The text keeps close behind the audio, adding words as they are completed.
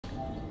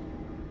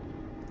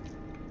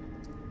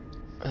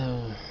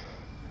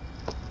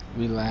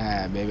We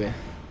live, baby.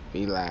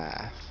 We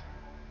live.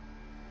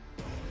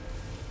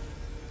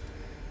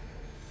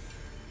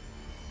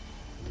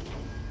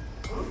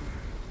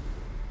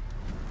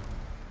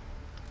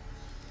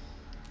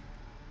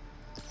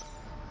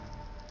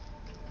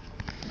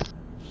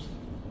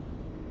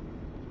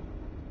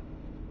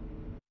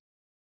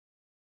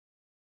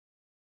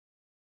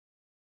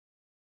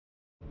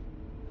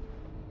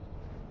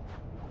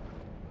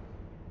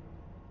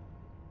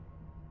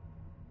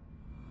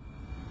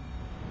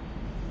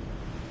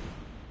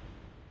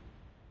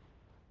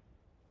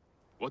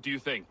 What do you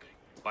think?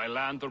 By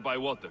land or by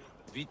water?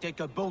 If we take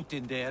a boat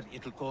in there,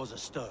 it'll cause a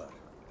stir.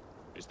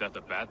 Is that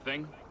a bad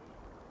thing?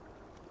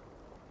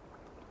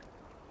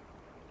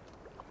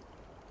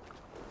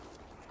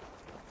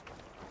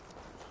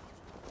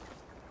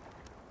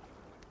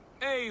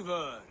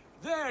 Eivor,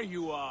 there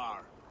you are!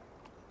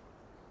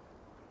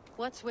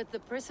 What's with the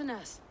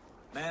prisoners?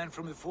 Man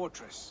from the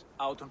fortress,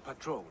 out on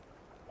patrol.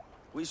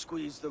 We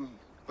squeezed them.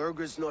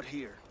 Berger's not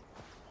here.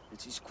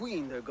 It's his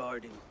queen they're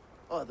guarding.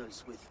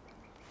 Others with...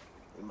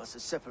 They must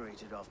have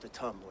separated after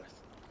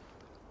Tamworth.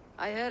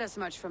 I heard as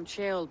much from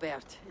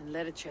Ceolbert in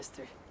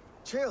Leicester.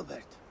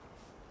 Ceolbert?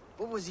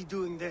 What was he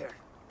doing there?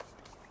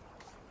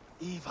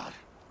 Ivar.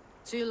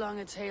 Too long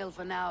a tale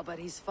for now, but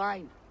he's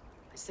fine.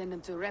 I send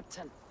him to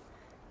Repton.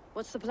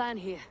 What's the plan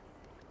here?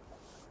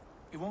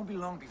 It won't be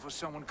long before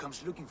someone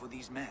comes looking for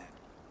these men.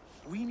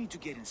 We need to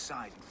get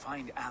inside and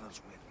find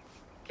Adelswith.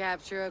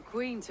 Capture a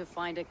queen to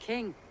find a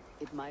king.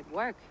 It might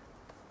work.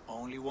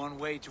 Only one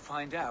way to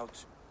find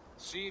out.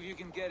 See if you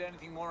can get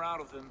anything more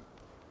out of them.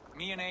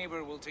 Me and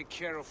Eivor will take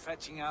care of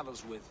fetching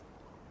Adelswith.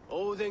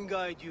 Odin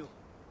guide you.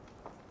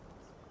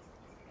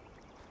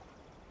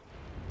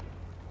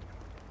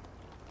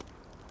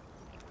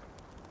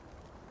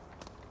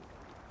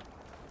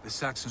 The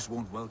Saxons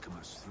won't welcome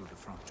us through the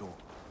front door.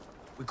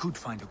 We could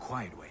find a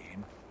quiet way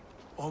in,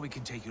 or we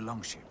can take your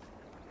longship.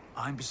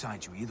 I'm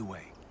beside you either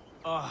way.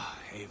 Ah,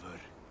 Eivor.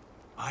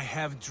 I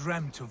have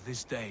dreamt of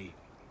this day.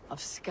 Of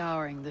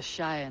scouring the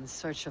Shire in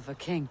search of a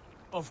king.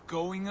 Of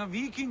going a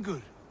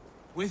Vikingur.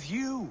 With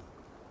you.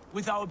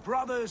 With our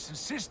brothers and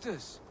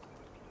sisters.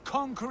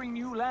 Conquering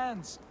new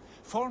lands.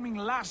 Forming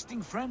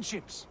lasting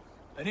friendships.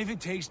 And if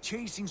it takes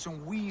chasing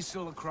some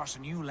weasel across a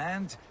new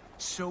land,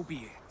 so be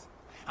it.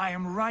 I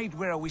am right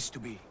where I wish to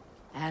be.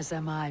 As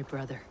am I,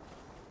 brother.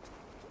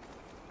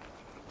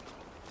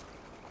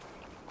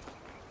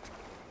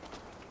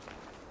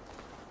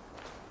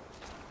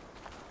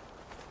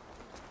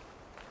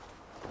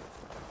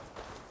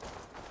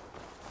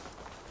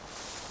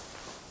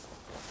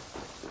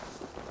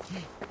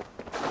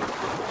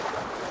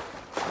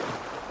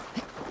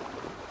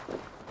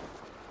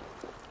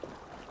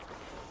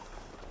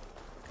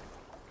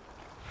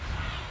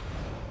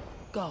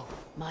 Go,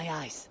 my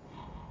eyes.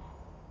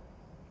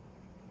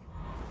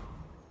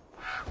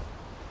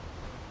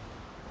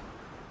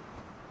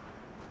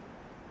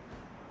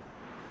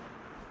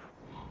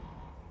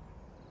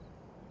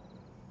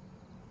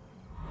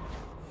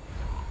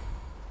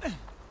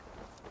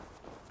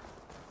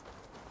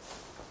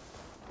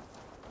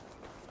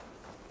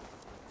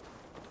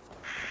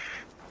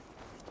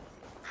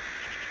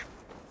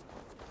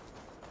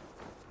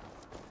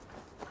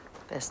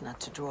 Best not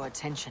to draw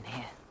attention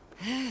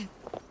here.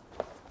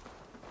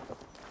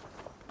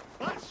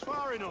 That's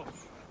far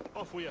enough.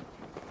 Off with you.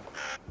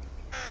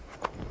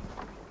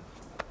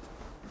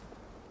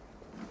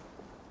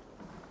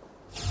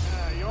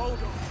 You hold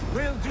on.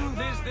 We'll do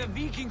this the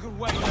Vikingur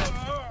way.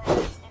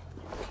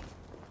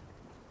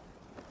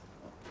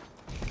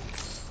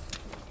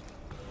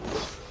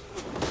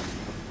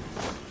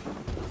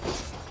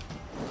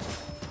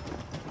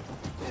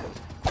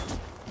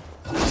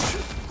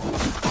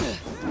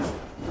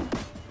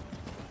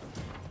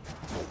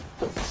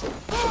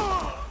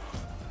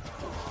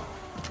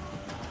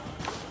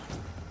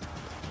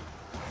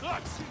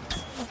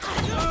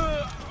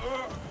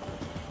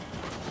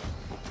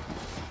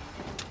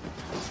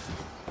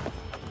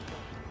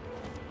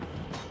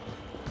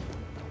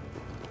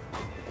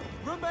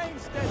 Remain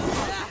steady.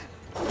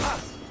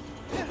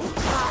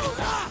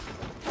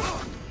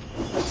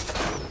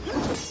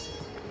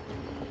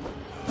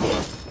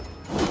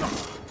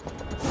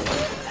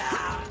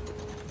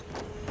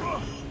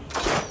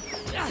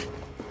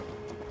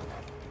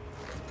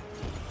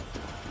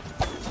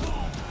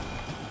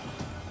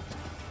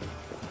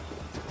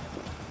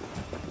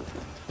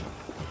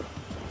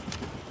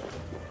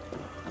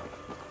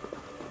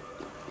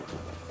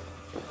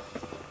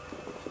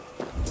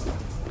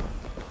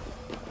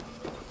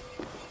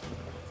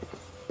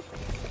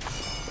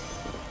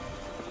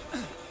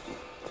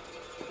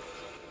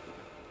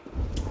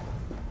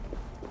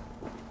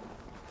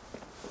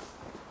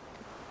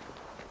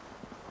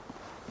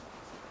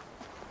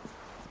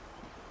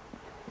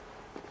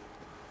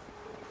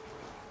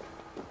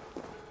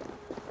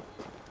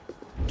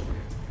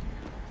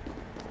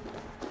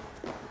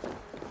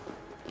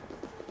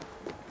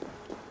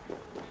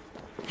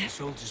 The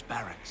soldiers'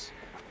 barracks.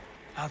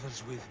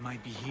 Adelswith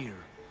might be here.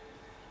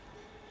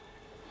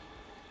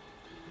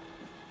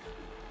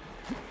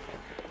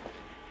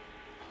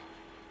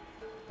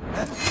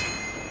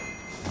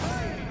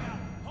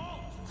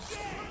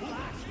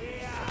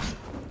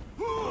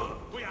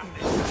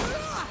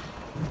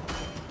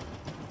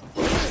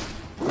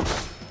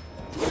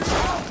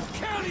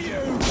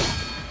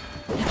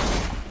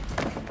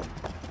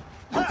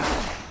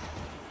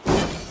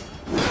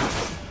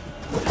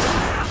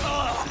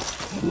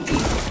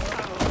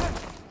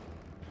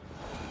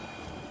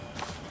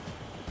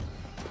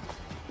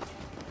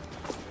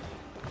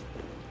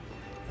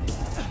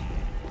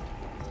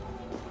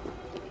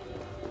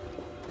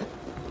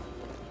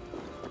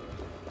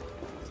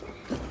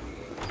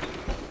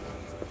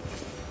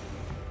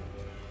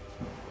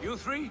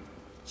 three,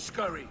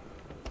 scurry.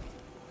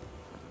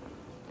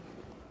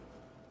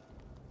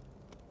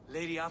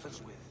 Lady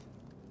Athelstwith,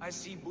 I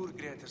see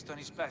Burgred has done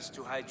his best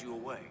to hide you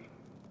away.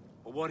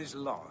 But what is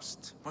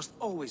lost must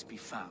always be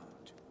found.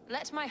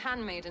 Let my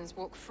handmaidens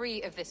walk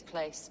free of this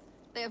place.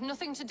 They have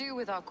nothing to do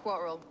with our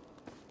quarrel.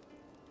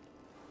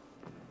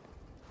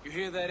 You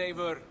hear that,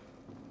 Eivor?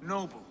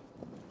 Noble,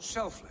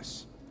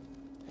 selfless.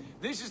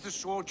 This is the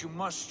sword you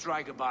must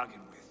strike a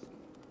bargain with.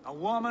 A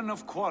woman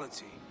of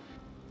quality.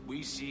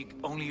 We seek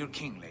only your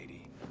king,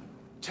 lady.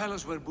 Tell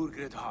us where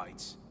Burgred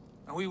hides,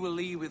 and we will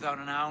leave without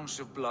an ounce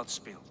of blood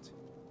spilled.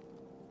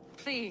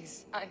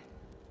 Please, I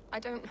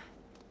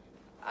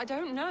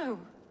don't know.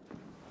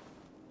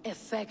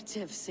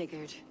 Effective,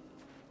 Sigurd.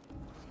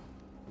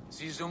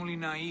 She is only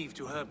naive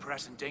to her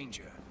present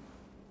danger,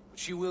 but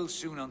she will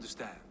soon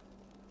understand.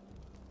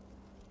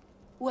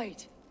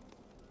 Wait.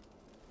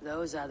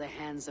 Those are the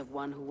hands of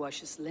one who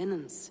washes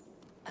linens.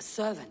 A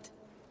servant.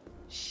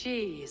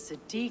 She is a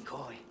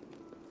decoy.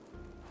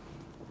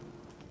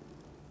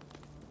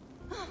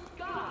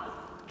 Guards,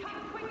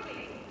 come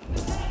quickly!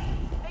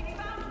 They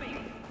found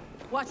me!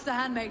 Watch the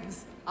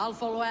handmaidens. I'll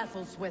follow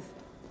Athelstwith.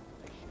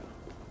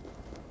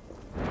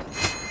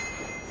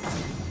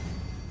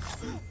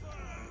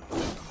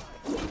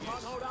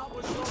 Can't hold out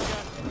much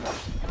longer.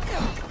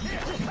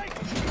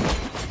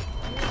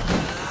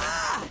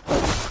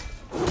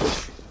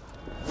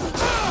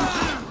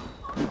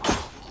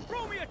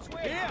 Throw me a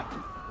twig! Here!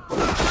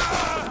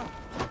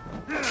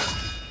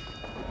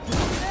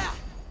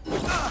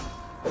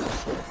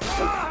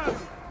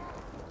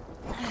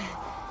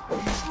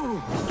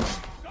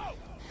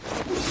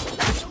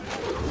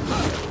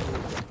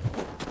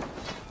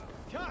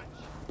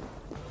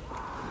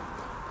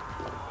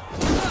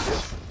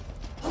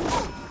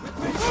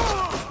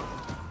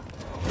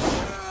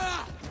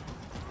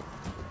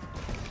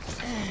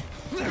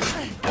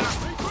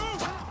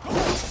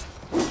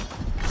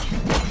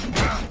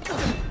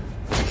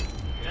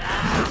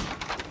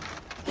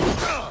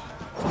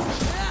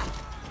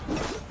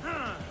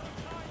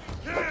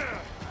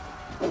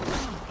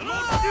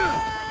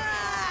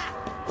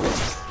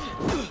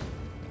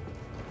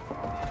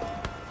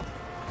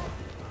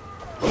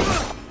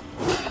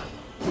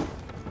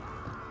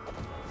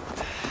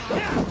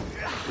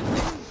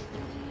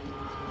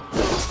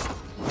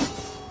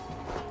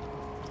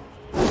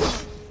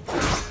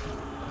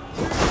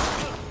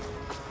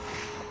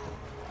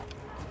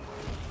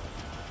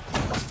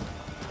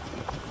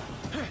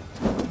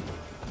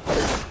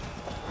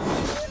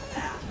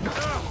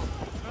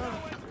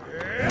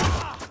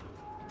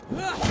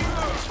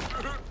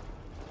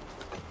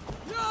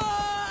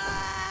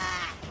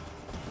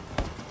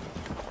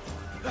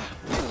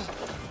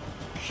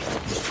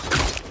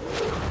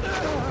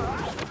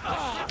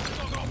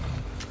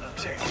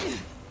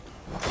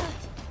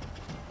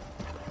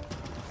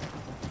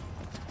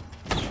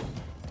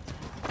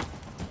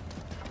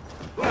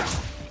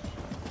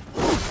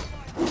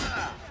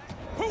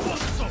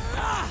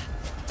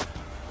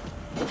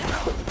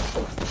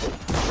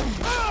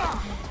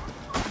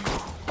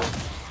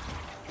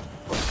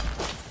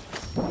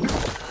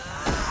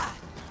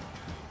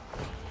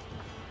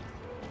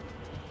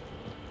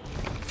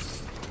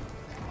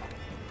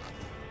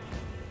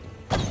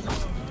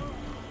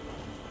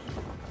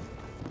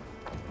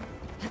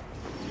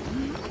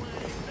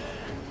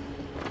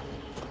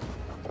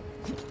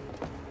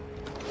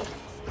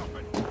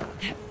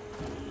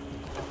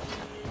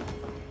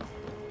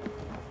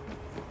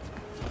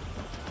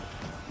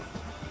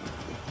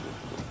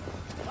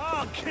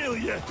 I'll kill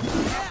you!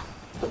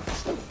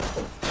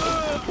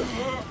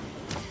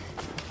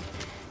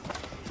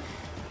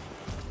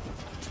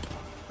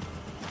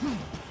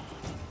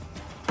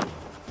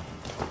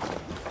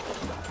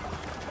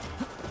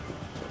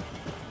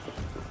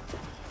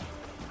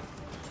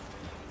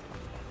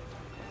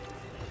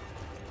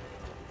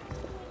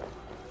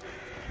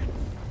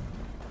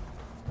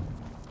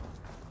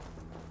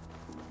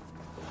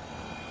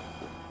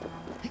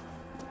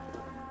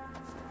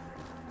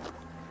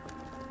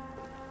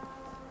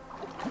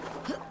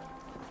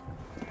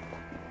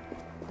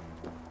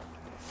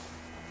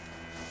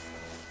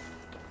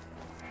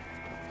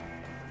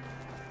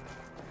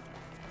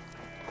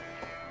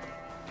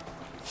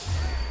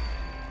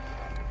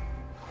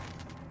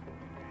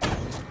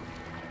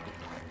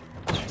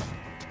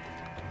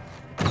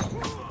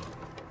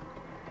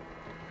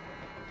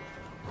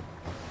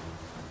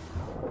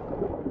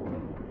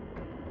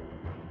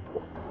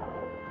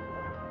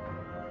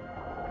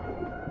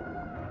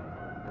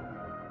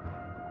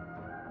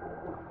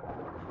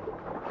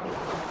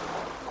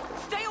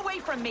 Stay away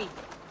from me!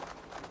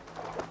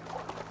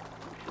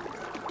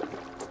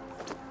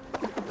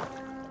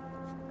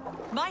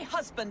 My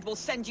husband will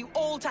send you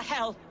all to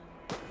hell!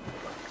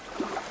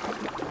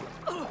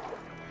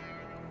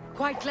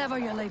 Quite clever,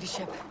 your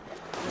ladyship.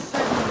 You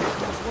certainly make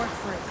those work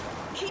for it.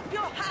 Keep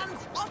your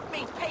hands off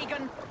me,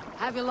 pagan!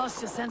 Have you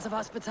lost your sense of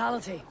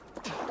hospitality?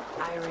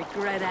 I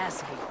regret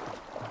asking.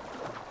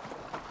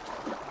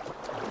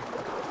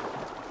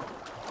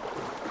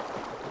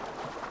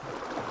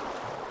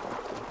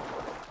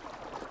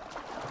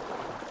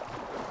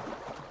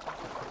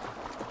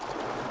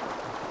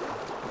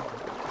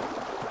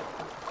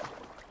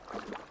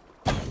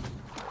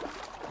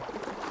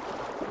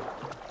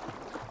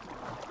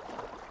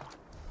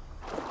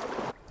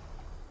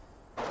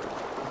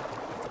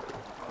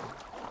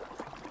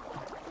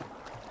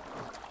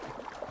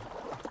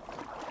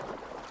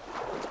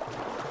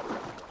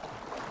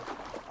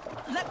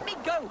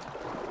 No!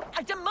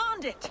 I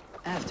demand it!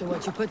 After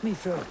what you put me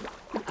through,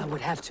 I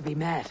would have to be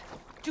mad.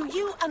 Do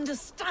you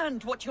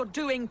understand what you're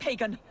doing,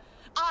 pagan?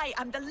 I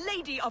am the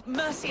Lady of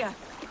Mercia.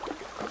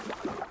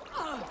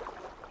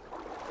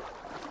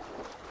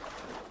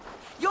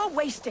 You're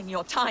wasting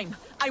your time.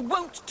 I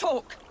won't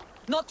talk.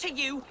 Not to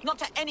you, not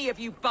to any of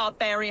you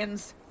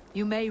barbarians.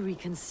 You may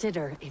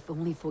reconsider, if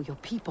only for your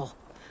people.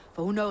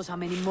 For who knows how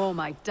many more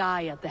might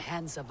die at the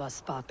hands of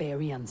us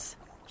barbarians.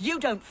 You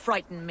don't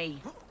frighten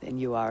me. Then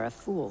you are a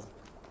fool.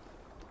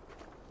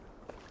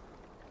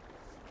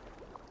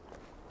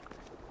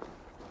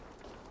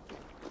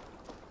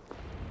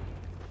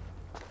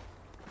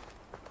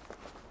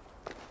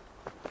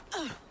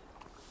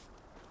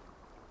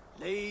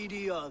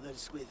 Lady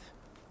Otherswith,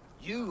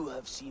 you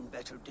have seen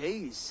better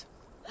days.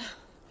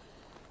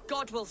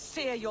 God will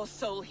sear your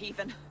soul,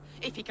 heathen,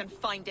 if he can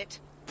find it.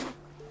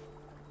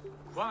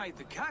 Quite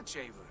the catch,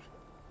 Eivor.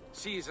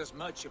 She is as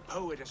much a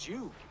poet as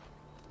you.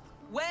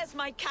 Where's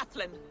my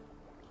Catelyn?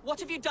 What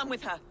have you done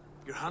with her?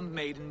 Your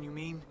handmaiden, you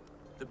mean?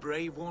 The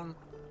brave one,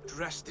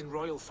 dressed in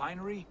royal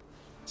finery?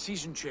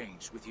 Season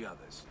change with the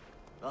others.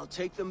 I'll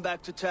take them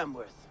back to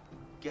Tamworth.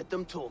 Get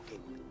them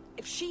talking.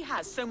 If she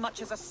has so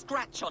much as a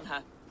scratch on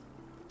her,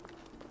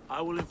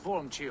 I will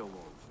inform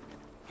Ceolwulf.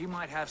 He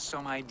might have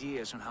some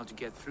ideas on how to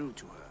get through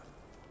to her.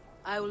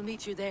 I will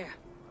meet you there.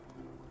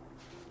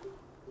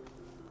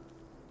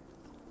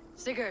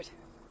 Sigurd,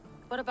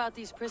 what about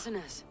these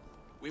prisoners?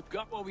 We've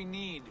got what we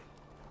need.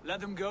 Let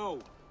them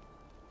go.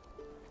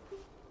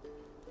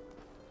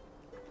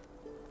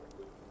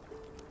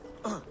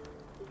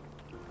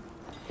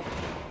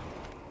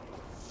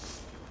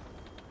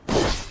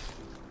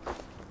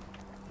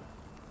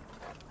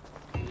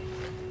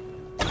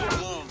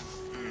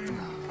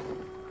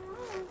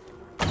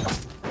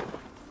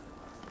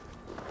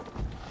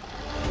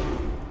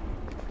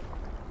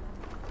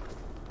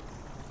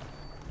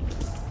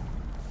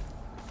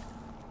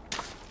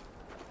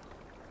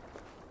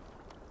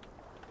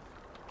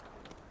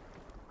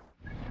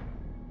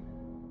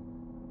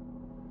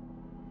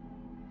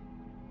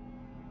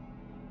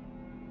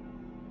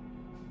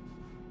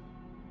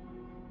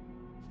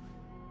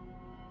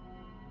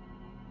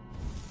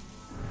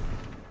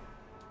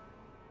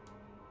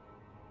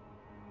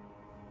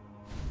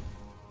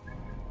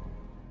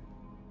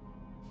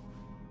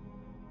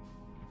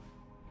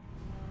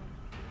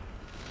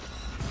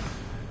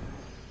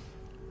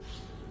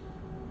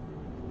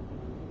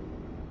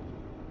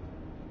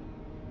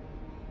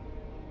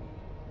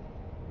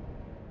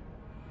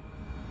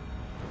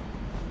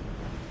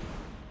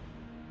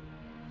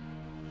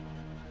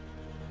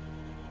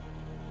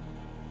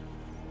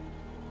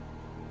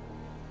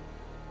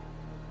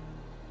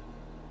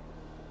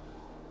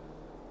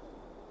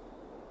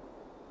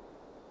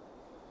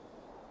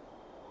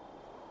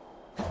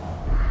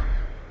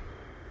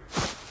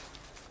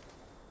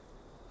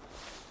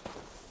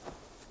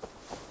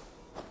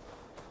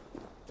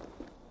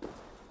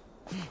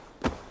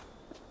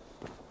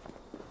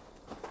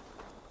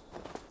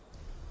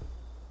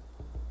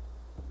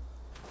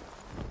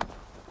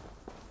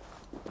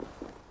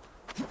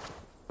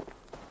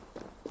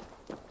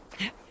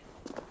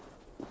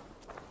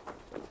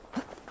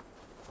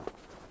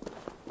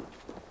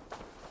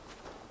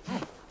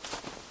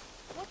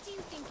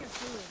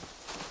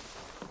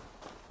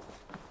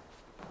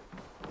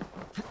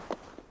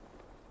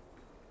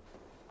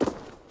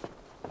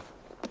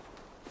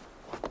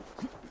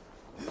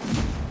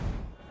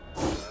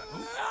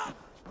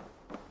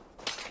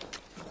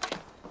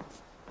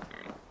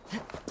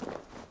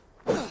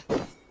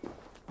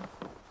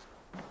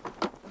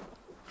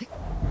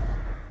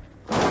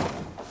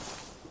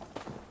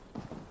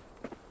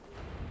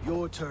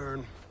 Your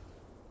turn.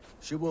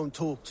 She won't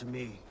talk to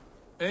me.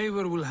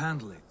 Eivor will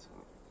handle it.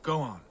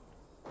 Go on.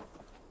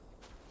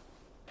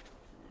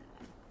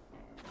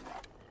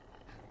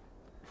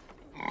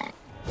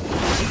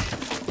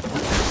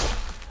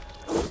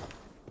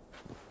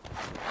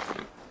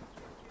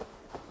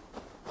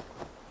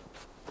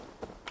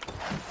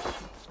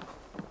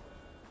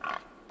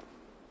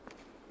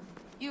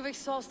 You've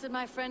exhausted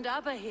my friend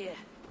Abba here,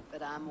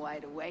 but I'm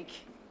wide awake.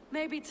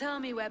 Maybe tell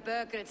me where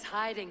Bergert's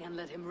hiding and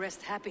let him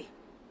rest happy.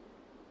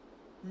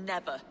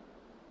 never.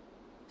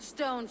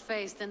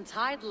 Stone-faced and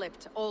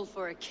tight-lipped, all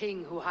for a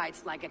king who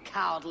hides like a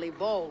cowardly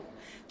bull.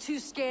 Too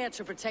scared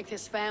to protect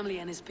his family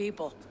and his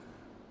people.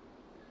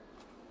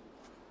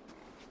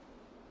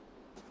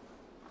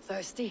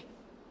 Thirsty?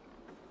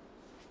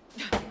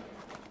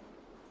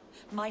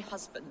 My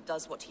husband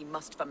does what he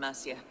must for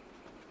Mercia.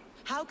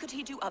 How could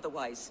he do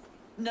otherwise,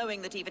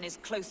 knowing that even his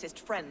closest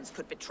friends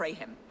could betray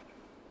him?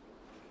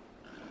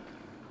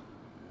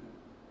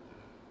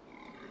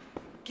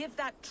 Give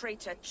that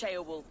traitor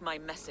Ceolwulf my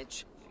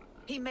message.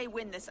 He may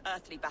win this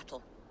earthly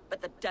battle,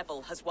 but the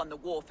devil has won the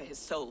war for his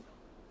soul.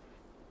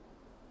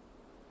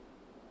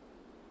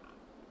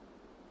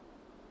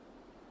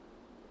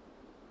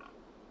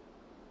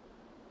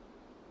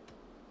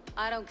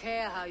 I don't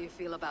care how you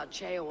feel about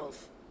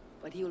Ceolwulf,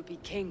 but he will be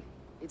king.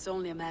 It's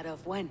only a matter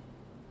of when.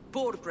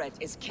 Borgred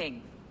is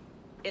king.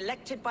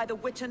 Elected by the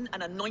Witan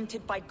and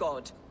anointed by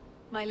God.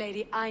 My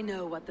lady, I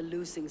know what the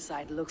losing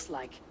side looks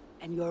like,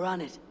 and you're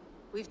on it.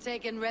 We've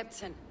taken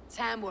Repton,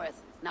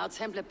 Tamworth, now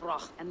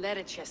Templebroch, and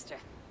Leicester.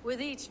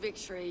 With each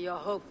victory, your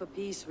hope for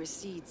peace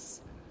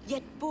recedes.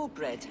 Yet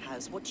Borbred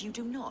has what you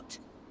do not.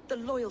 The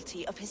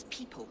loyalty of his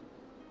people.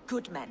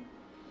 Good men.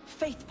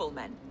 Faithful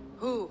men.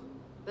 Who?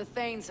 The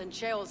Thanes and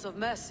Cheols of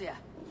Mercia?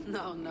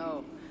 No,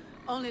 no.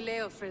 Only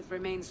Leofrith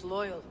remains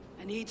loyal,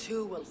 and he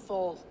too will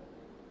fall.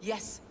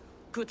 Yes,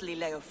 goodly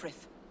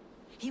Leofrith.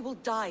 He will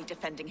die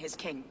defending his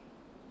king.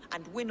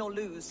 And win or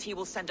lose, he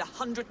will send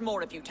 100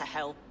 more of you to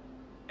hell.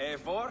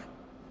 Eivor,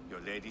 your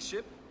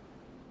ladyship?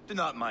 Do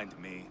not mind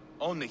me.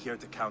 Only here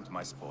to count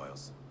my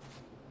spoils.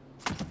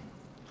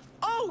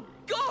 Oh,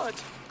 God!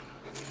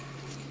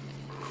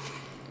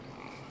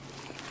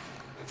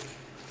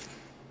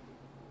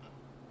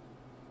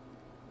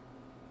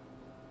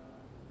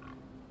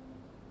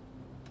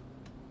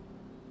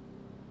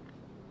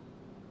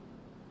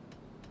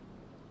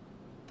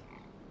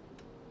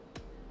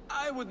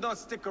 I would not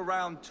stick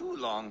around too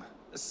long.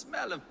 The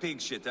smell of pig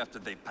shit after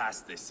they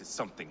pass this is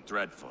something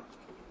dreadful.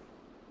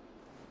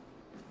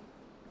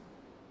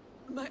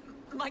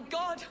 My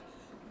God!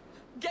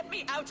 Get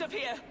me out of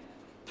here!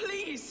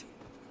 Please!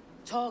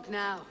 Talk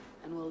now,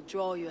 and we'll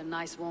draw you a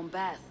nice warm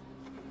bath.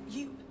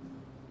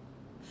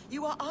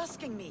 You are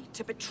asking me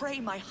to betray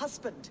my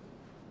husband.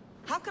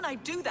 How can I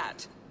do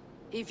that?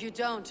 If you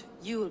don't,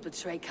 you will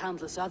betray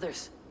countless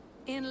others.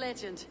 In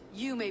legend,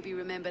 you may be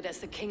remembered as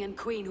the king and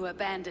queen who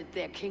abandoned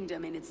their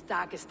kingdom in its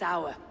darkest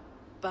hour.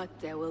 But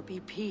there will be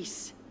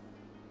peace.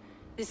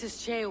 This is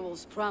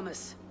Ceol's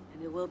promise,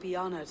 and it will be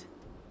honored.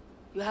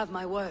 You have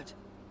my word.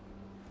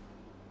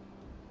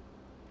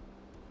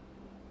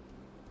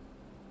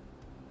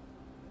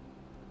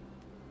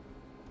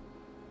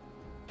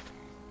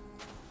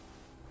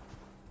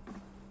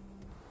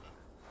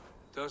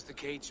 Does the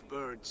caged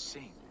bird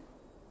sing?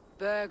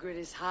 Bergred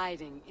is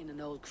hiding in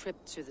an old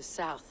crypt to the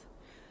south,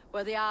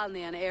 where the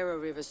Alni and Arrow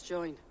rivers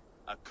join.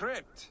 A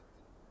crypt?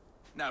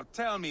 Now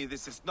tell me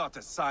this is not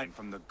a sign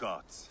from the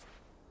gods.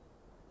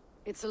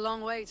 It's a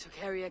long way to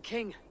carry a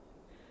king.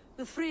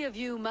 The three of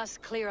you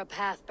must clear a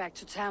path back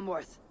to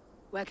Tamworth.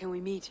 Where can we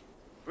meet?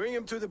 Bring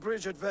him to the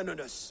bridge at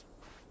Venonus.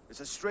 It's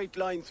a straight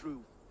line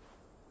through.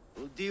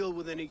 We'll deal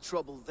with any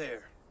trouble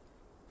there.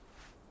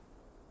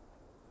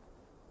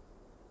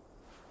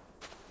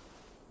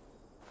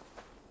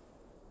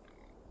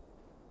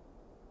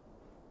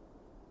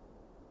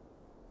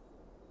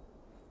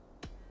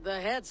 The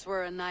heads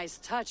were a nice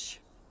touch.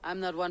 I'm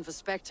not one for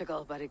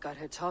spectacle, but it got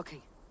her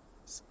talking.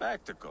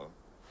 Spectacle?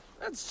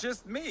 That's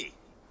just me.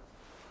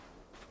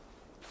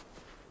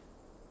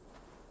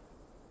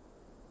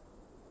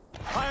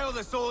 Pile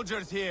the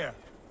soldiers here.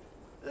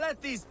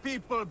 Let these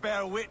people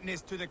bear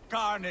witness to the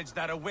carnage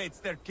that awaits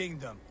their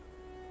kingdom.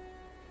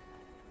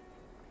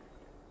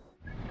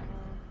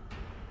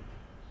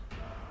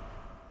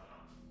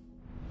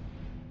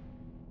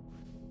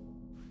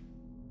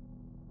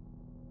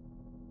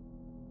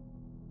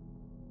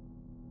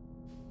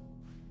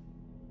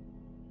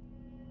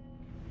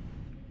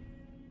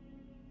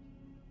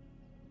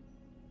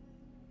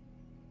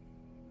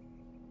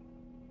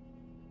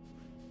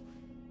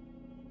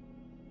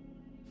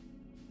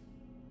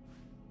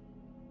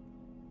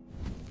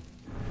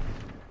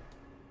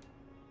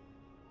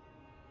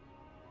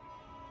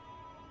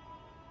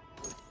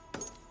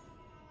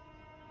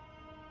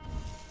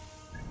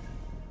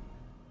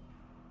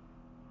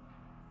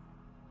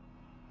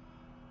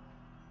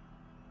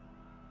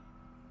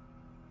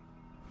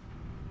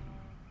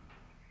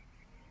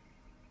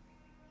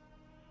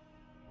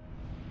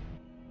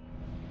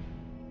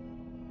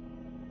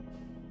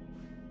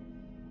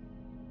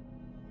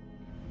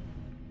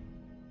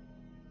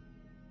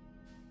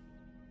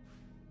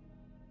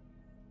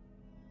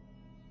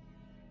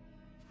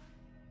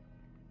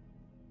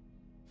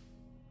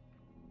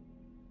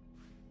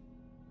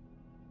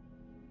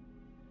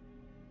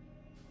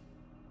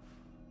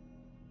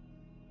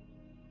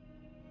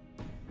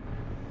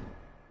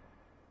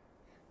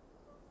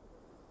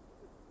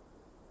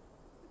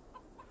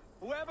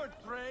 Whoever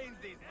trains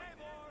these...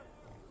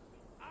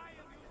 I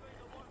am usually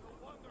the one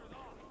who wanders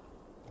off.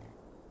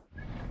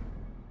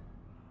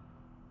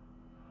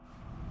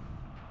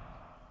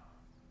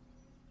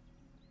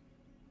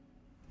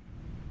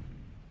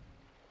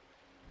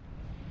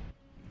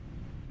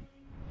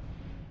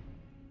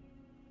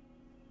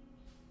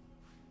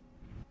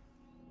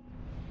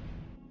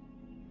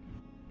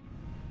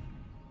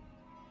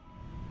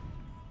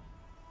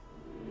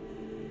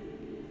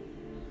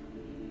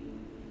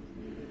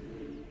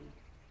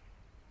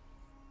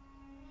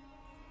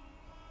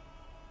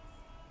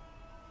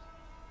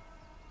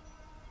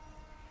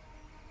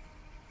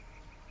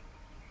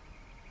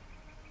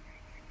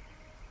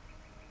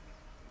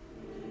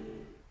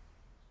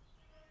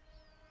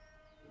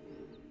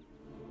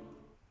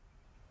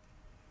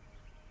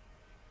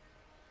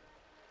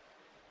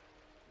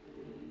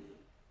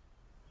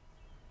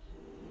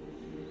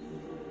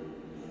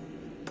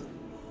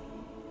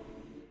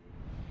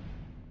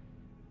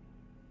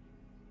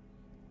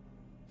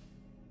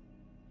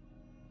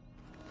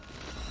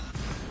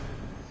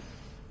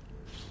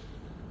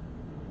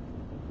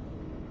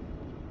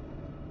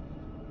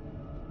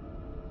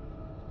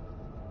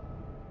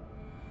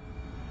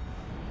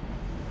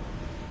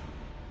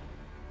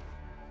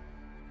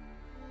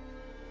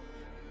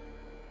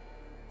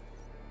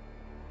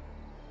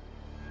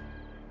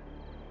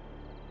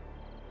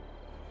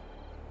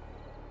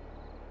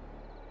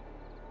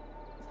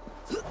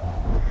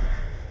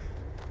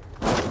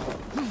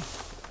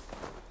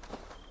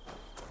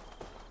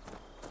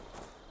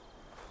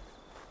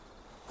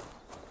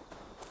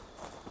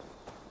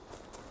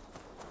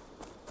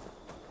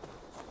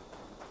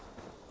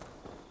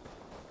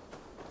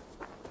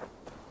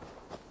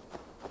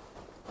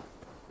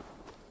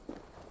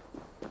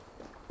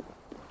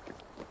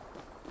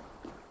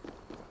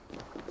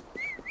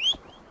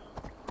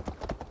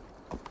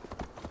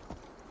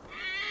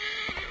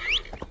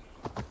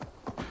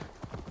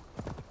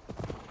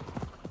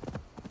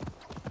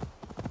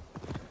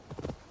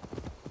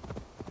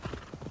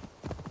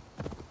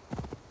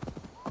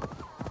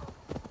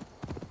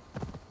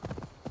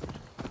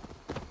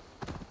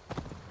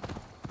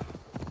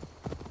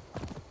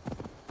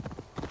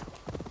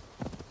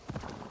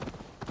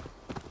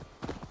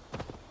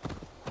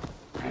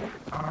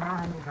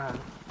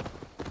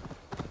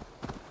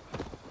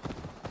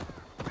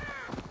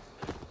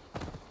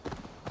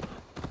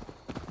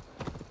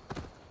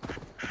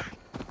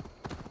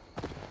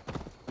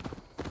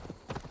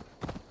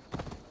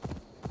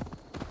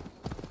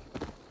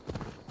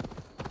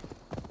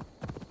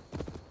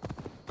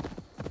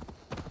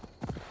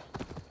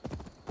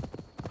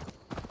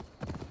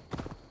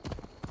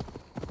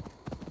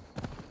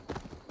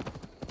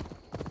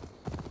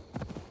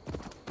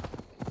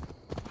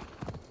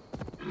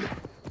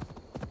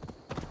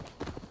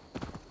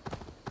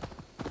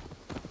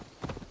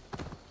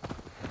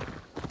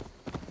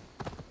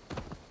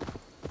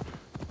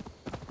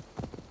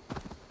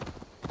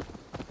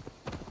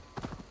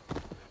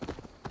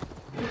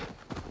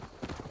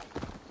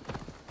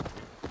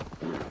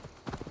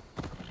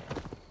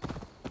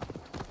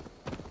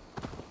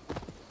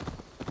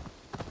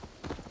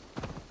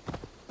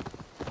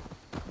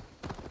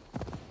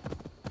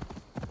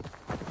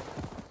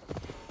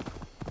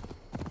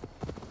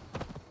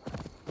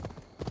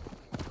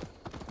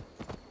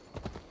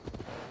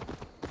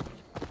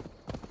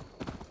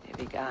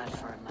 God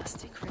for a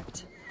musty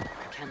crypt.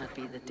 Cannot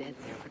be the dead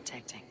they're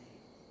protecting.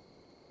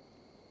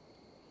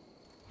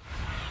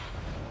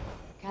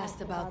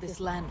 Cast about this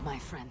land, my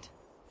friend.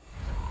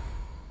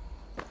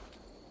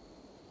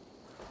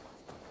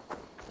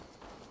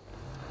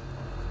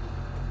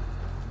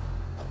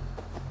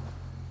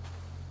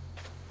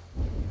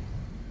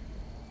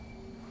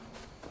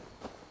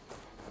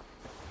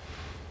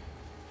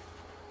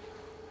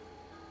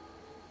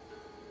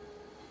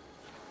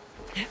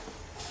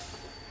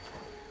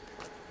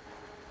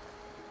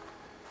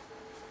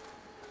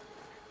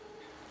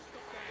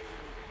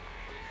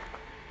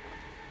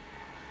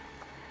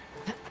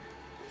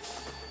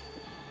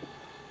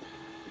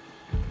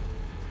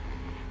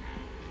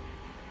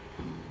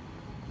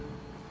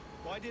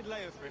 Why did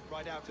Leothric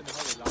ride out in a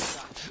hurry like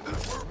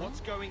that? What's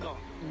going on?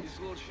 His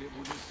lordship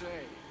wouldn't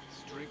say.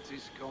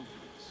 Strictest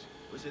confidence.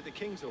 Was it the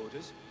king's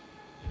orders?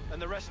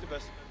 And the rest of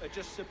us are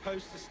just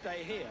supposed to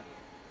stay here?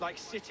 Like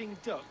sitting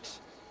ducks?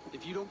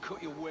 If you don't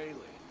cut your wailing,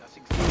 that's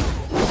exactly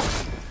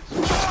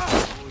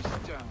what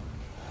voice down.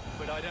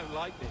 But I don't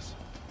like this.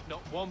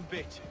 Not one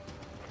bit.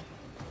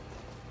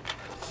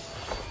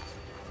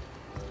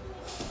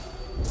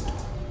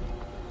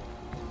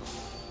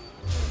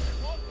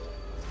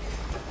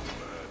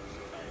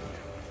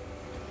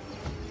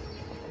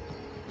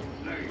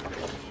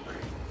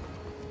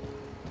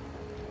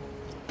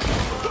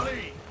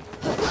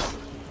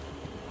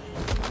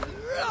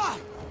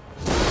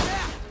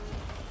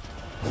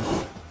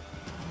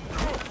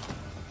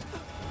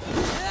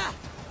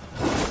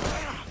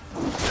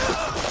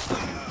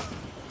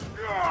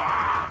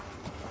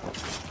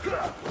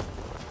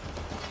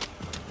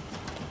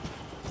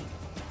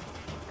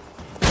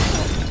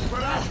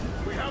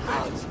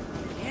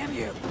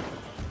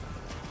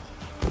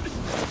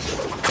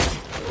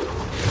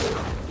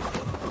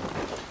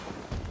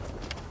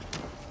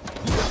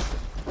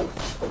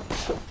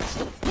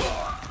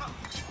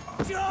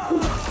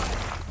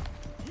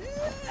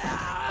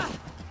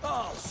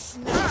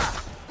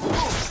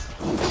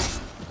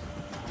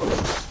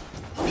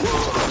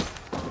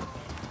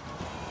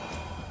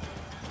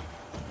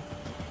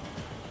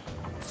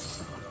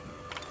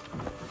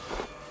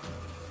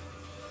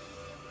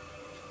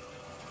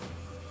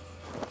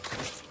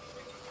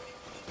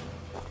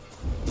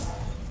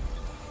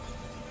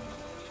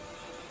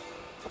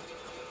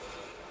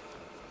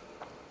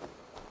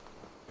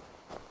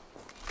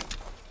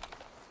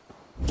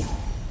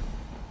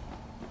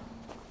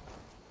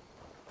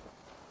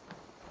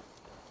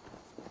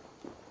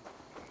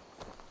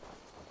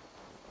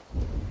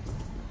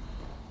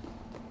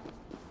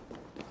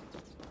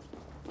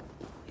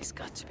 He's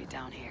got to be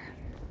down here.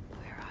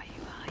 Where are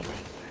you hiding,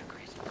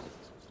 Margaret?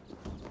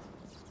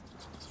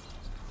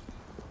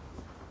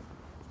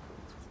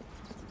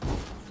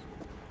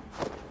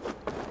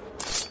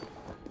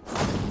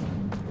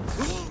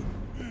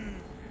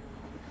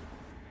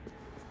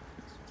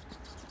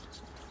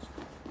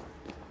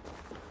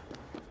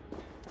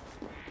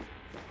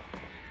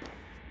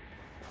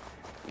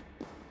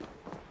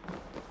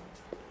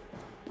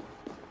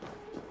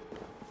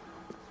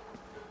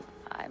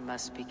 I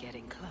must be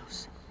getting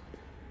close.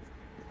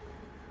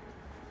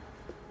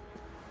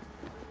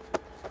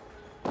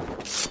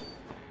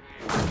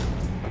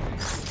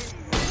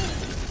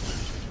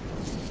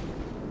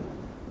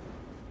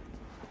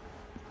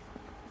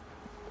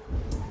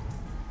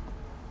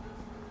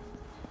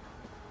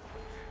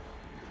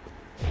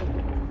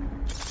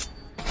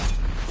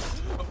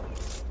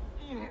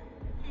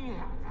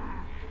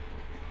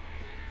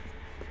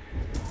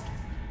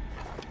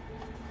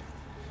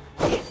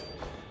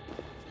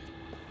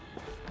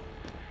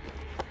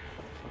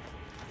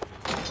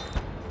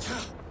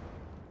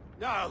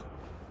 No!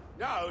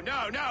 No,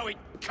 no, no, it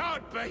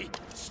can't be!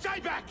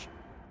 Stay back!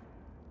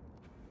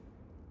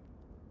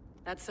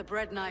 That's a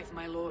bread knife,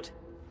 my lord.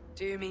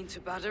 Do you mean to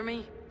butter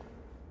me?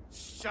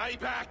 Stay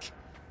back!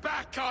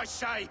 Back, I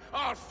say!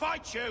 I'll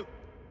fight you!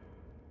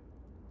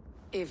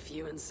 If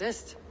you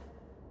insist.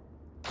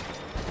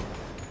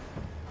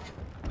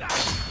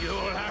 Ah!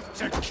 You'll have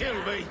to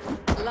kill me.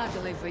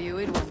 Luckily for you,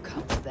 it won't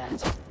come to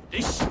that.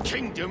 This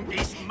kingdom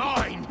is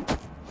mine.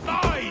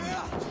 Mine!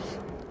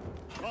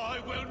 I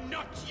will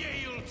not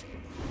yield.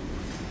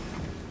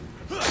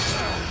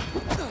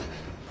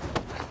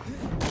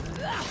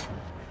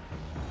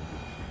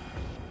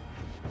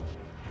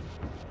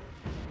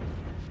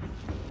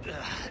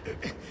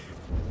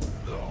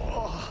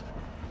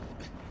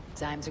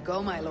 Time to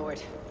go, my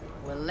lord.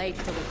 We're late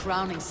for the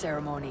crowning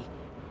ceremony.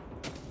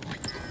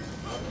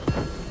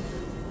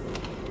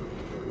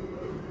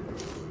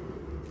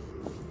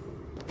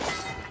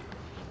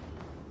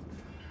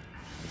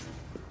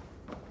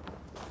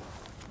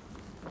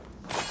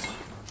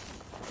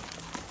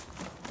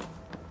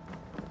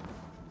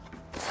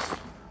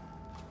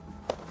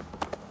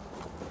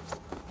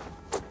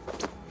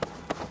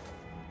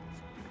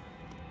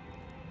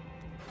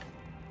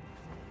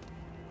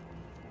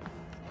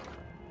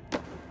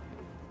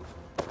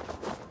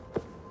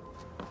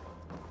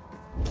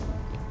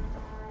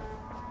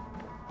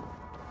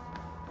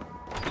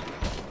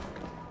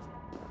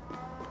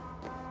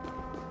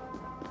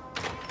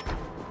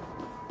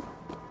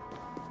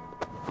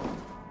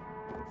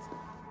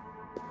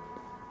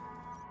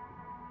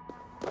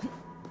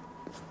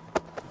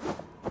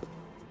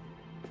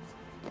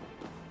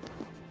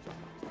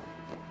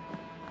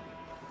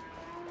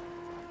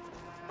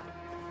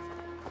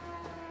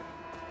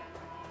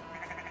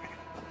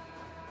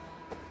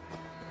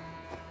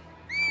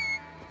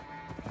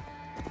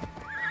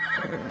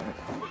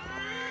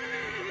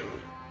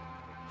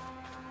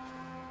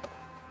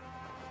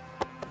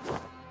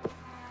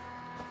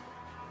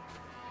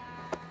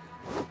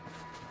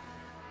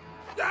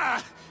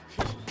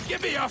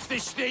 Get me off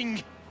this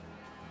thing!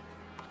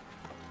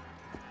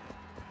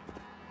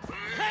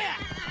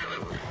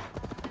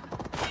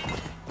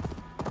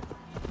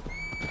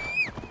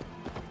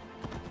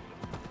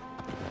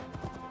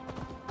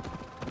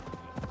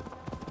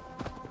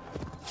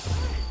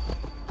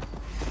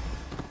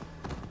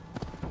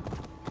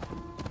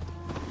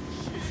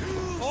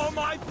 Oh,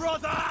 my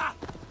brother!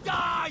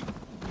 Die!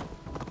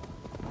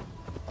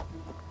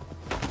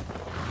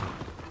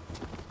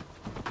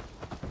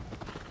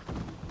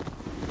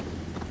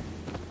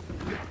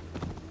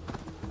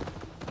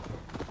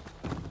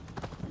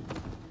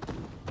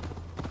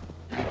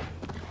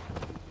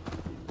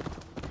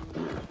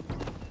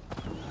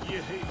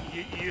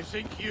 You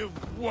think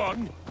you've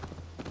won?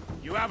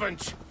 You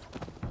haven't.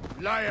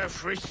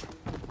 Leofrith.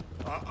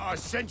 I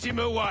sent him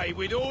away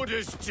with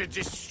orders to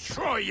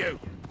destroy you.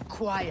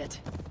 Quiet.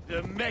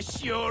 The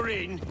mess you're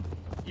in,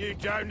 you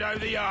don't know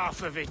the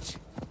half of it.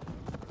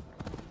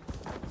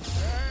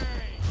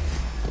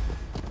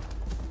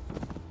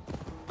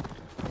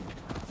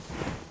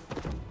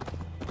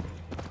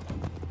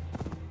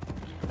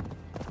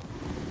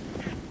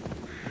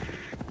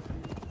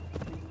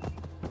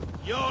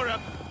 You're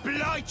a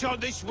blight on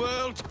this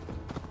world.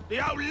 The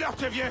whole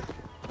lot of you.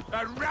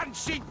 A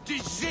rancid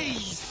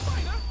disease.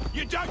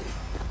 You don't...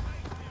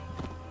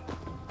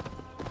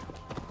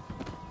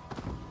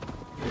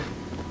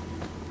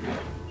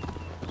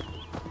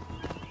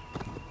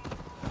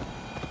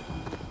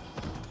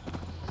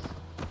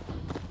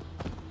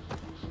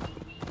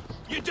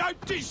 You don't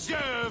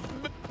deserve...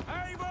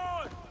 Hey,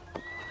 boy!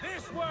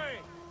 This way!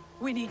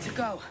 We need to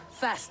go.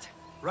 Fast.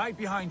 Right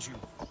behind you.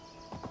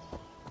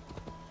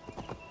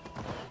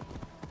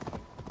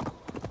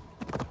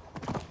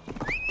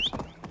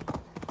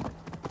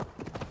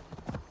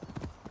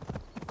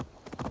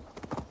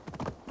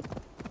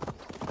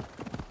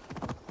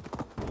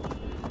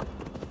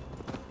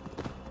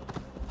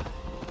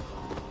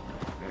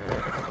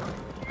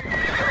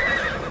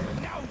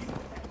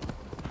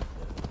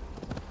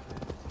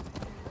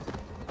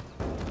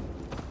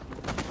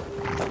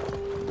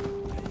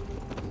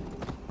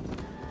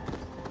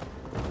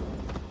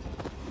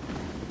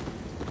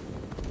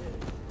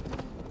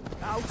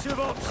 Out of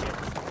options.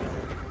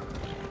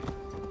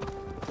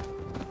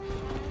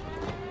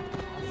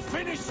 I'll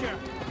finish you.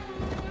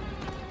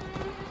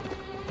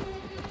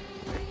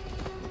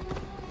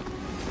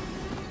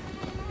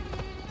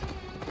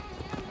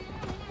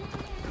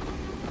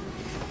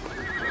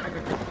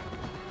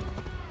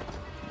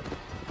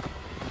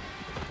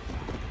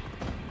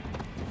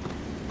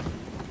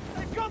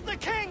 They've got the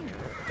king.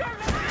 Don't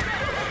let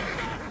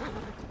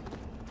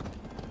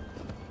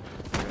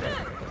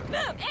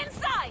Move!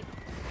 Inside!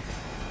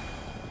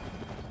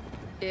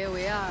 Here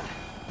we are.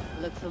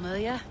 Look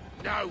familiar?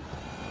 No!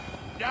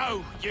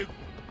 No, you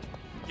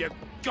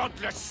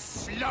godless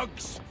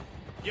slugs!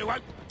 You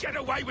won't get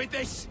away with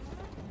this!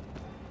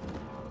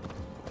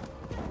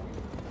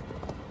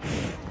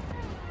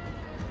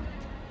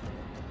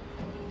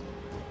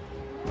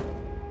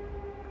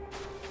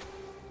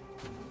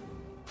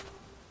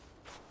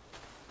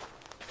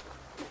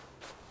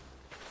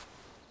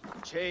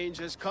 Change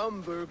has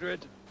come,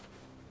 Burgred.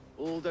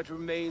 All that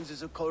remains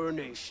is a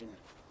coronation.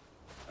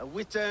 A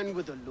witan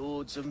with the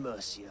Lords of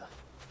Mercia.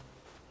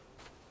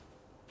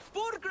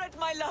 Burgred,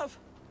 my love!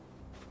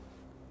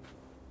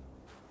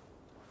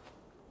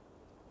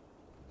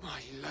 My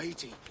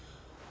lady,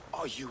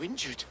 are you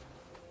injured?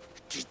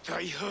 Did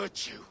they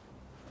hurt you?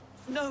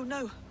 No,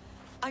 no.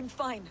 I'm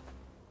fine.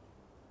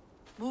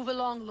 Move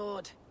along,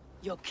 Lord.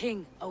 Your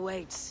king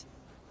awaits.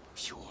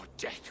 Your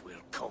death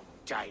will come,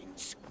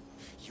 Danes.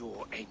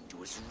 Your end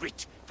was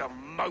writ the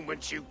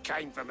moment you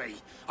came for me.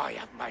 I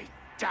have made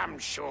damn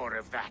sure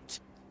of that.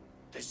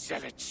 The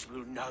Zealots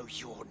will know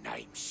your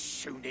name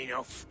soon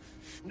enough.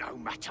 No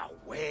matter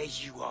where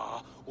you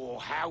are or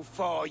how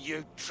far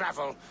you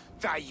travel,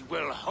 they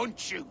will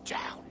hunt you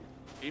down.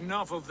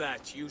 Enough of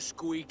that, you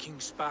squeaking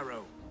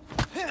sparrow.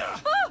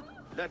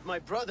 Let my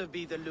brother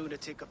be the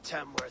lunatic of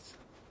Tamworth.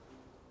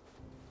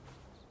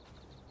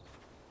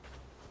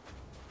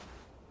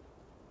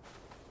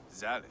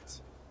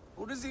 Zealots?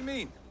 Who does he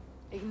mean?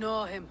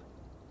 Ignore him.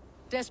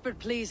 Desperate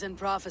pleas and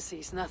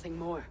prophecies, nothing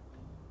more.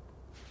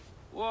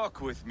 Walk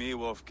with me,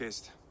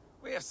 Wolfkist.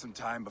 We have some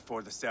time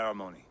before the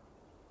ceremony.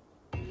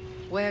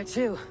 Where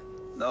to?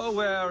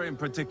 Nowhere in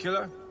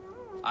particular.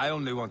 I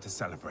only want to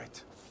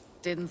celebrate.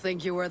 Didn't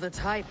think you were the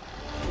type.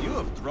 You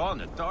have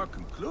drawn a dark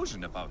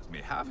conclusion about me,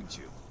 haven't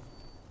you?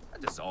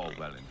 That is all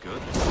well and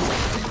good.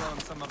 I've drawn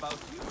some about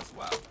you as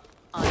well.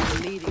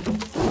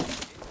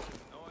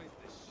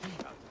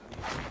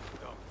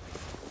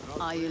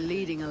 Are you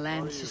leading a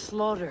land to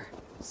slaughter?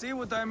 See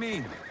what I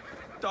mean?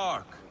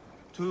 Dark.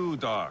 Too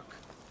dark.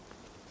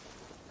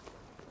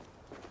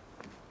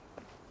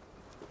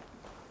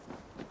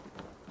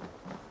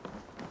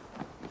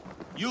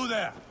 You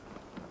there!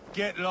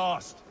 Get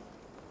lost!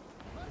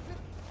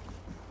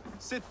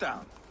 Sit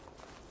down.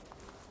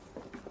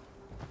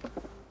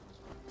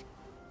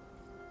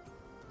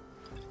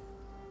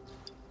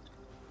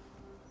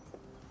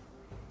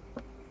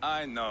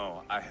 I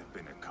know I have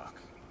been a cock,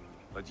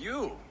 but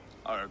you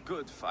are a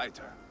good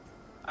fighter.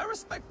 I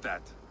respect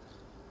that.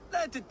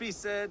 Let it be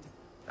said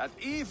that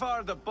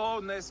Ivar the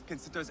Boneless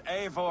considers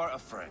Eivor a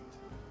friend.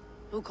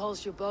 Who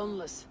calls you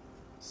boneless?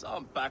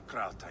 Some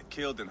backrout I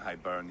killed in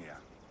Hibernia.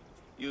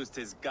 Used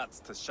his guts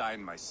to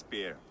shine my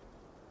spear.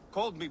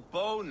 Called me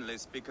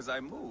boneless because I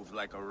move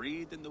like a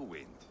reed in the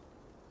wind.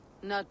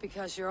 Not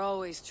because you're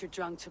always too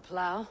drunk to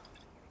plow?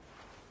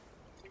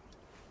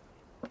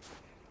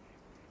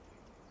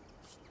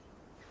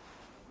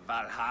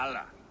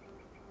 Valhalla.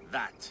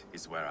 That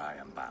is where I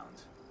am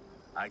bound.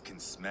 I can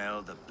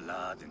smell the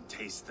blood and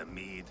taste the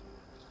mead.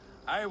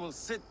 I will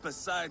sit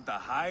beside the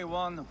High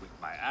One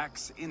with my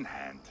axe in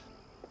hand.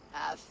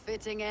 A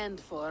fitting end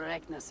for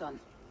Ragnarsson.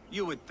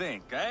 You would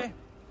think, eh?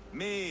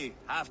 Me,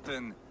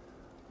 Halfdan,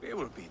 we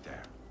will be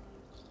there.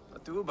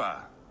 But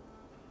Uba...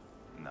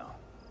 no.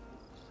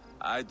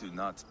 I do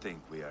not think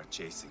we are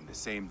chasing the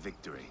same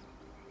victory.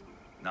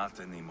 Not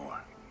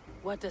anymore.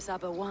 What does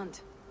Abba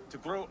want? To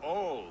grow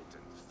old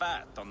and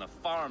fat on a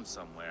farm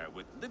somewhere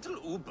with little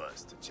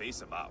Ubas to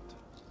chase about.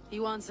 He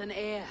wants an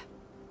heir.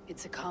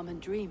 It's a common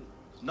dream.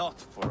 Not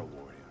for a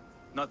warrior.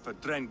 Not for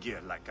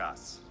Drengir like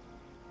us.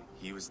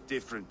 He was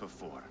different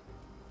before.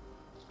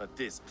 But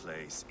this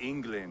place,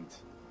 England,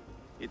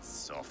 it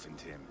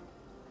softened him.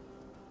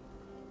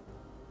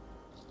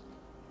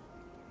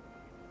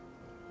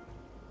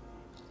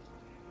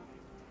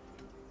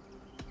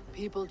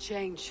 People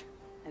change,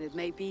 and it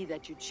may be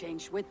that you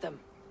change with them,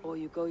 or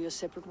you go your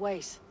separate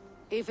ways.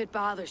 If it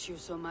bothers you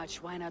so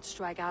much, why not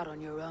strike out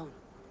on your own?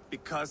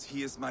 Because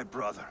he is my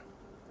brother.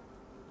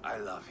 I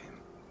love him.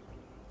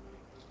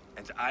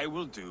 And I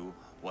will do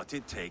what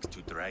it takes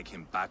to drag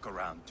him back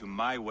around to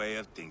my way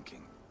of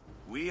thinking.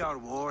 We are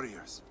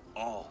warriors,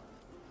 all.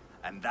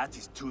 And that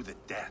is to the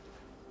death.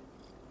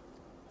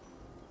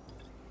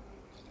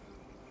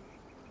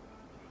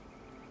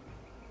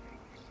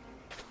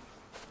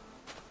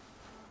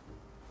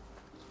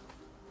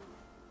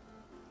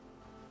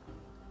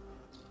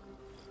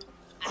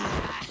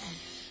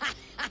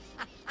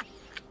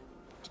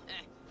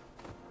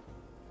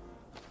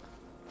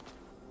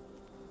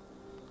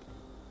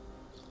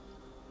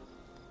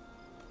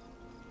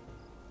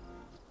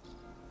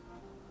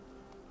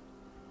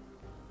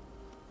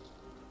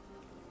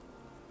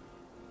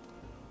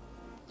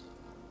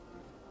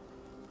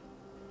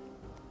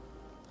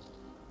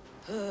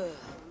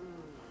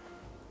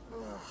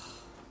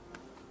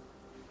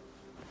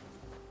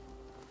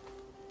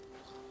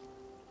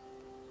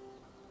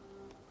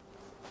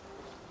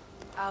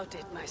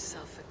 Outdid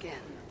myself again.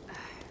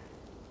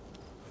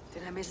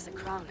 Did I miss the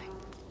crowning?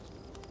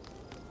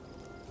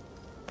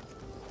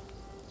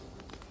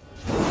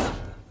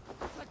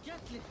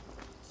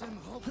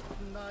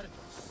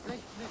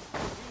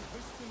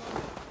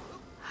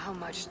 How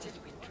much did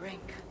we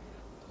drink?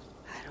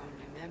 I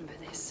don't remember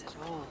this at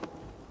all.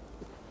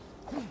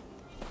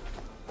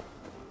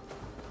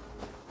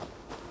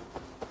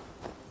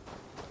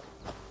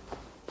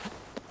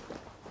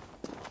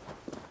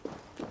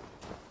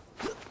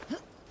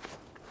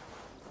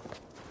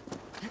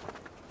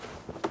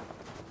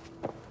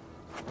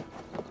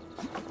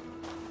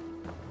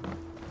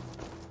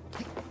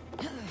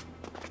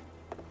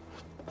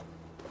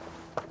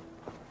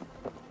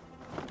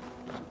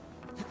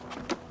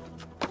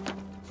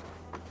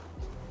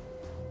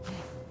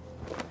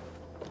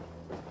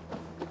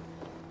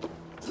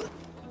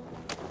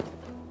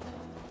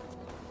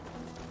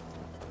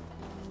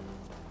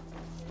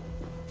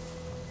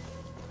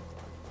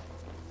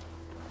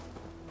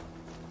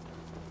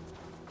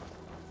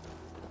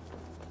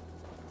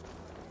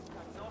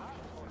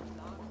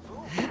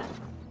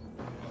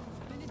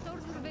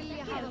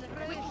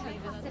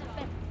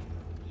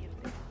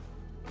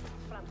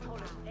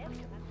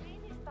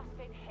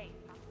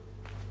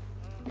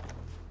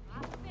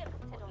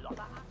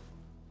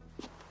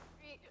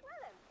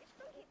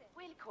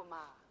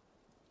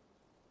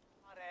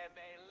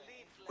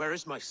 Where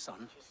is my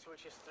son?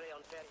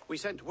 We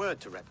sent word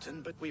to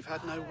Repton, but we've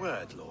had no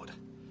word, Lord.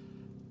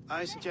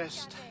 I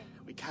suggest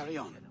we carry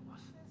on.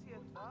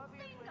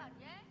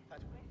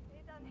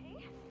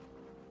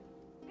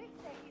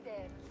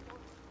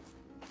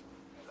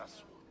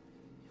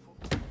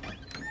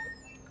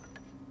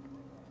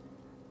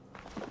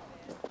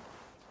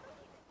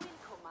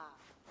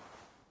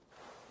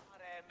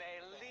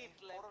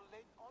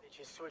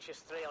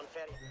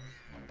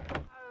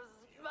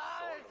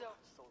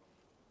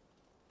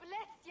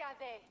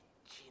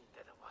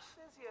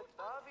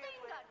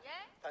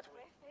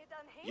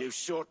 You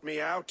sought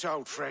me out,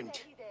 old friend.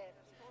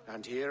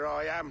 And here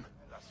I am,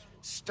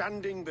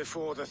 standing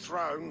before the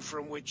throne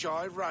from which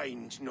I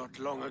reigned not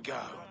long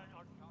ago.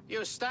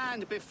 You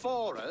stand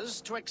before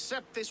us to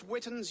accept this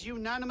Witten's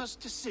unanimous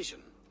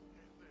decision.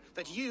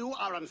 That you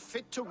are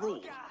unfit to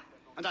rule,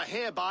 and are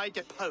hereby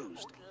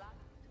deposed.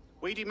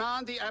 We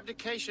demand the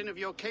abdication of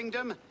your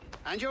kingdom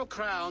and your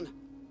crown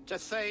to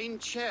Thane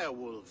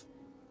Chairwolf.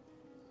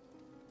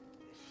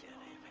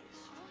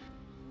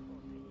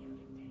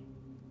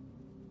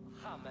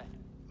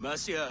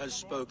 Mercia has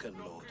spoken,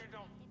 Lord.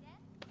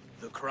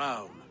 The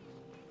crown.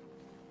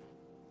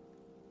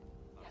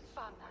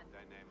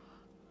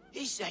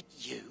 Is that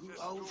you,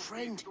 old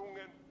friend?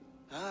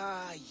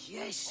 Ah,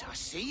 yes, I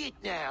see it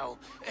now.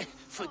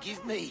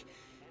 Forgive me.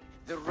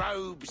 The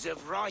robes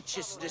of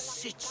righteousness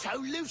sit so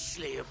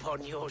loosely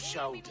upon your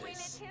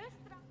shoulders.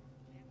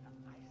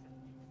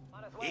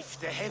 If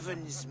the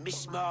heavens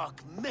mismark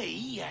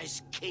me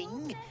as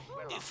king,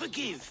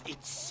 forgive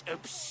its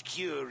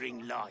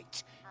obscuring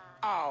light.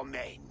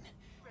 Amen.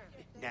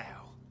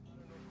 Now,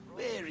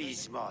 where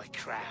is my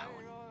crown?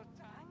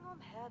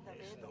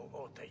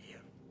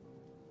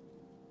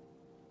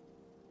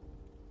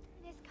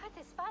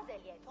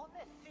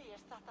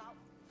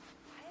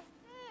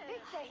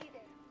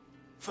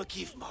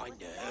 Forgive my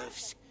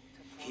nerves.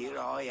 Here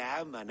I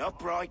am, an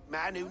upright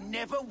man who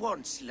never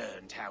once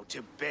learned how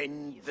to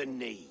bend the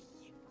knee.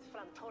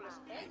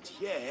 And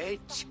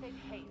yet,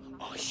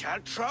 I shall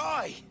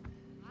try.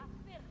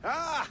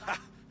 Ah,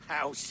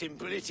 how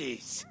simple it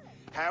is.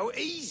 How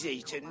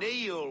easy to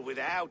kneel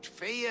without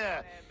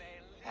fear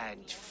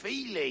and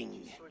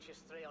feeling.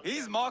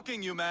 He's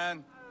mocking you,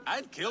 man.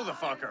 I'd kill the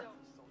fucker.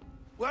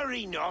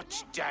 Worry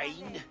not,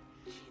 Dane.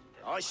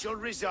 I shall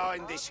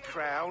resign this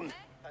crown,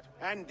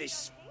 and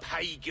this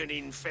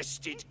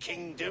pagan-infested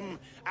kingdom,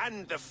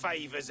 and the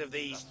favors of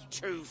these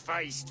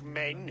two-faced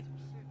men.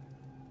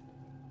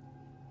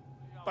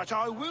 But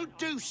I will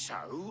do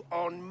so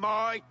on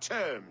my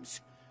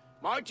terms.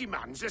 My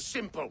demands are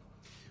simple.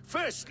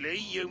 Firstly,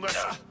 you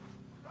must...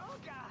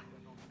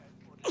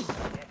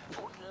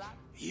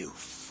 You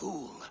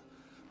fool.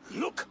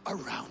 Look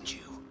around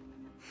you.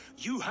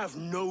 You have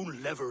no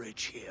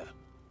leverage here.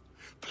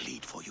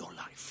 Plead for your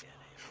life,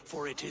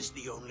 for it is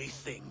the only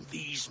thing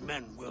these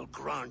men will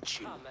grant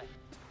you.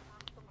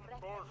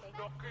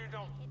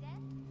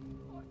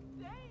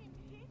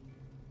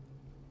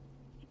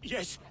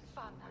 Yes.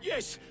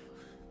 Yes.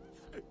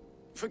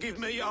 Forgive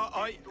me,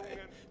 I...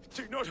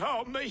 Do not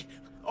harm me.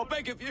 I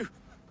beg of you.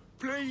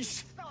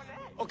 Please.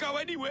 I'll go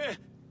anywhere.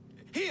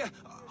 Here.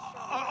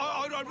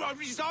 I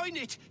resign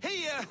it.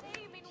 Here.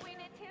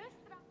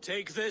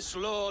 Take this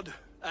lord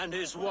and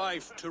his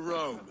wife to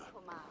Rome.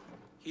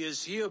 He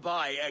is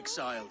hereby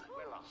exiled,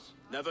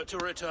 never to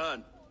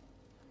return.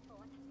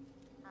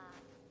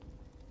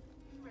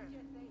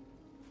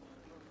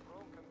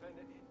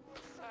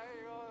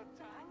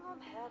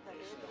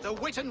 The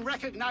Witten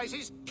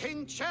recognizes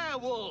King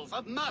Chairwolf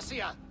of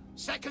Mercia,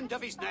 second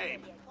of his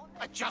name.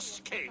 A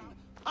just king,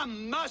 a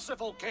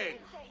merciful king.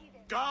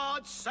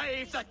 God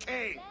save the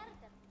king!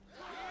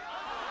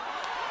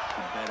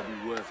 It better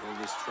be worth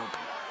all this trouble.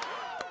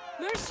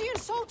 Mercian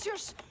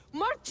soldiers,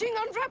 marching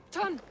on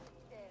Repton!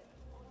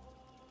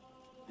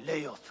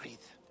 Leofrid.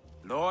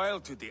 Loyal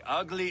to the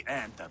ugly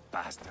and the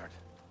bastard.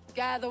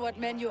 Gather what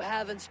men you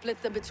have and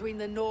split them between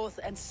the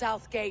north and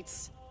south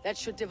gates. That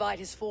should divide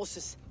his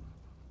forces.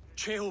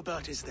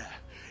 Ceolbert is there.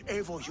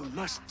 Eivor, you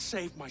must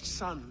save my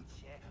son.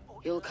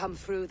 You'll come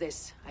through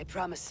this, I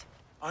promise.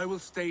 I will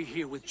stay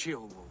here with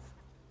Ceolwolf.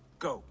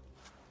 Go.